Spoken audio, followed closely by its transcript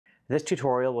This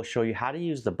tutorial will show you how to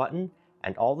use the button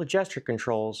and all the gesture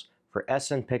controls for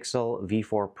SM Pixel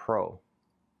V4 Pro.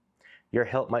 Your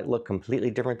hilt might look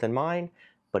completely different than mine,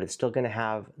 but it's still going to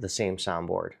have the same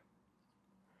soundboard.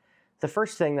 The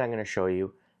first thing that I'm going to show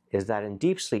you is that in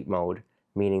deep sleep mode,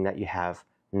 meaning that you have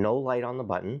no light on the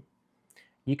button,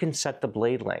 you can set the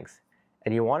blade length,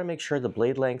 and you want to make sure the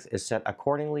blade length is set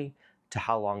accordingly to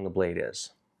how long the blade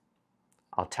is.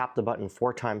 I'll tap the button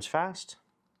 4 times fast.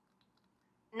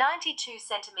 92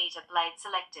 centimeter blade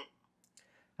selected.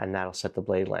 And that'll set the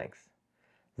blade length.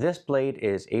 This blade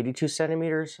is 82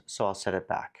 centimeters, so I'll set it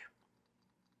back.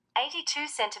 82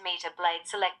 centimeter blade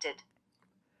selected.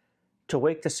 To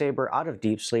wake the saber out of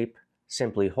deep sleep,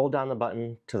 simply hold down the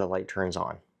button till the light turns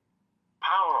on.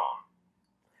 Power on.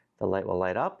 The light will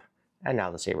light up, and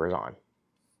now the saber is on.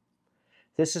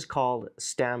 This is called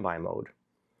standby mode.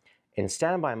 In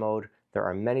standby mode, there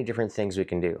are many different things we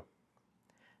can do.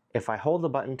 If I hold the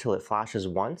button till it flashes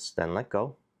once, then let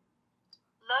go.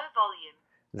 Low volume.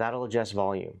 That'll adjust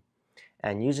volume.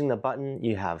 And using the button,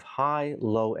 you have high,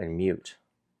 low, and mute.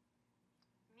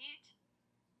 Mute.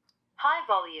 High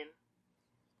volume.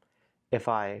 If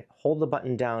I hold the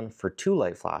button down for 2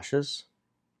 light flashes,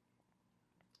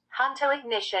 Hunter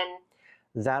ignition.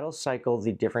 that'll cycle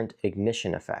the different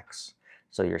ignition effects.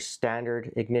 So your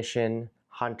standard ignition,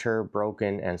 hunter,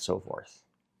 broken, and so forth.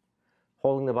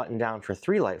 Holding the button down for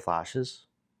 3 light flashes,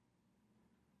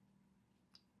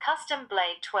 Custom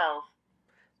blade 12.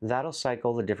 that'll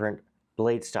cycle the different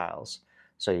blade styles.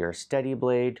 So your steady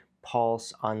blade,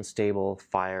 pulse, unstable,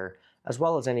 fire, as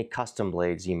well as any custom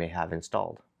blades you may have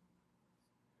installed.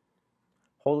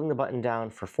 Holding the button down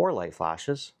for 4 light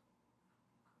flashes,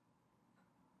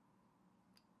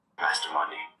 Master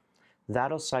Money.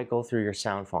 that'll cycle through your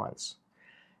sound fonts.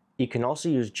 You can also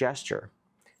use gesture,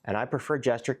 and I prefer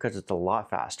gesture because it's a lot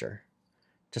faster.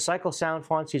 To cycle sound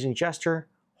fonts using gesture,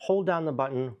 hold down the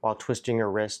button while twisting your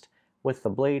wrist with the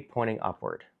blade pointing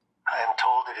upward. I am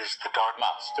told it is the Dark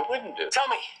Master wouldn't do. Tell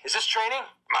me, is this training?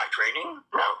 My training?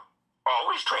 No.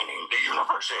 Always training. The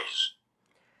universe is.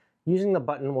 Using the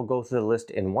button will go through the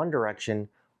list in one direction,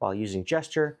 while using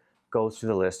gesture goes through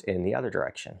the list in the other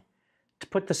direction. To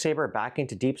put the saber back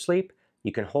into deep sleep,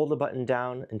 you can hold the button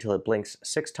down until it blinks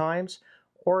 6 times,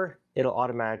 or it'll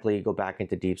automatically go back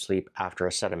into deep sleep after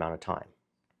a set amount of time.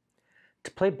 To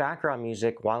play background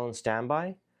music while in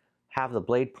standby, have the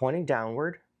blade pointing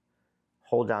downward,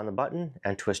 hold down the button,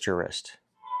 and twist your wrist.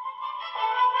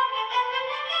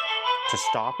 To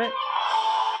stop it,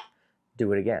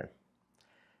 do it again.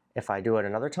 If I do it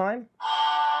another time,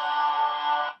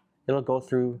 it'll go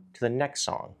through to the next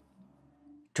song.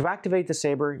 To activate the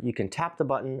saber, you can tap the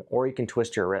button or you can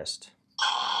twist your wrist.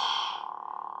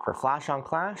 For flash on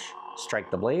clash,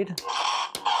 strike the blade.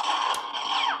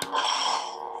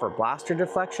 For blaster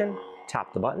deflection,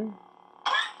 tap the button.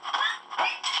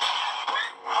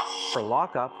 For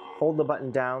lockup, hold the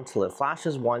button down till it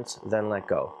flashes once, then let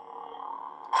go.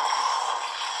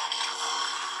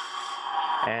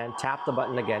 And tap the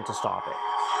button again to stop it.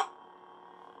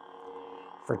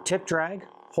 For tip drag,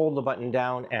 hold the button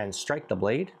down and strike the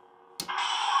blade.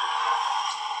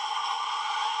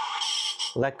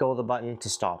 Let go of the button to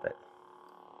stop it.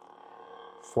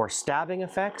 For stabbing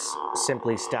effects,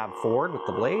 simply stab forward with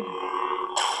the blade.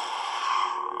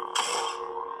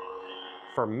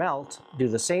 For melt, do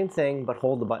the same thing but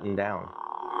hold the button down.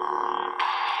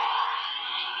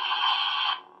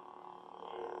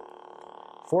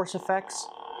 Force effects,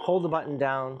 hold the button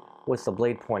down with the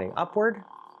blade pointing upward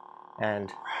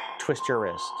and twist your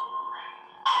wrist.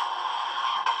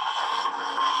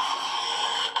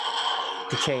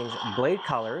 To change blade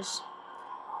colors,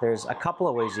 there's a couple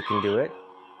of ways you can do it.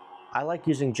 I like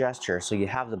using gesture, so you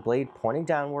have the blade pointing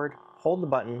downward, hold the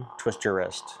button, twist your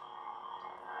wrist.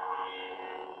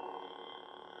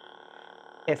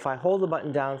 If I hold the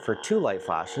button down for 2 light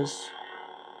flashes,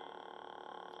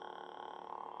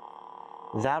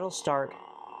 that'll start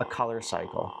a color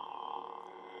cycle.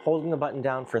 Holding the button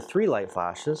down for 3 light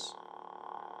flashes,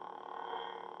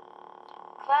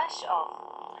 Clash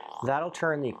off. that'll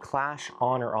turn the clash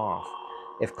on or off.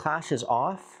 If clash is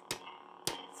off,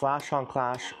 flash on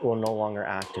clash will no longer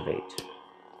activate.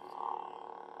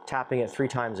 Tapping it 3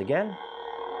 times again,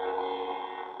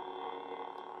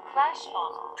 Clash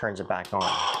on. turns it back on.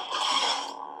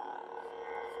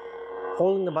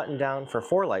 Holding the button down for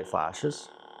 4 light flashes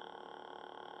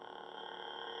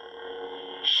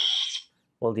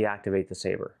will deactivate the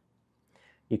saber.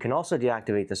 You can also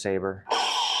deactivate the saber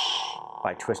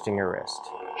by twisting your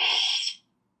wrist.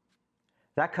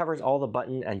 That covers all the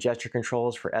button and gesture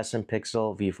controls for SM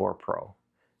Pixel V4 Pro.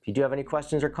 If you do have any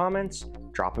questions or comments,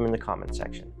 drop them in the comment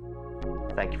section.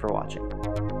 Thank you for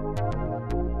watching.